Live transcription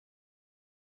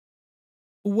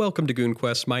Welcome to Goon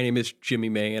Quest. My name is Jimmy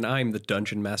May, and I'm the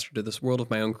dungeon master to this world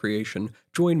of my own creation.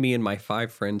 Join me and my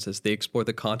 5 friends as they explore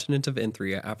the continent of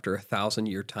Enthria after a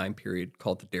 1,000-year time period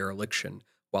called the Dereliction,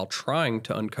 while trying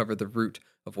to uncover the root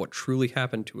of what truly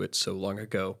happened to it so long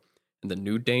ago, and the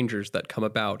new dangers that come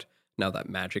about now that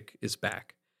magic is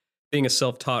back. Being a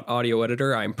self-taught audio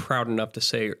editor, I'm proud enough to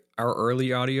say our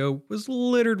early audio was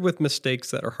littered with mistakes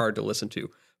that are hard to listen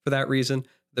to. For that reason,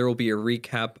 there will be a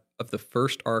recap of the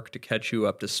first arc to catch you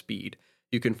up to speed.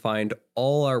 You can find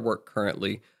all our work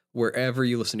currently wherever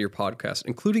you listen to your podcast,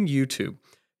 including YouTube.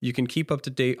 You can keep up to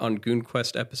date on Goon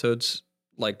Quest episodes,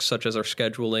 such as our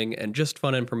scheduling and just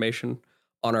fun information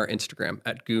on our Instagram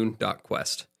at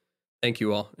goon.quest. Thank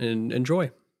you all and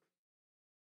enjoy.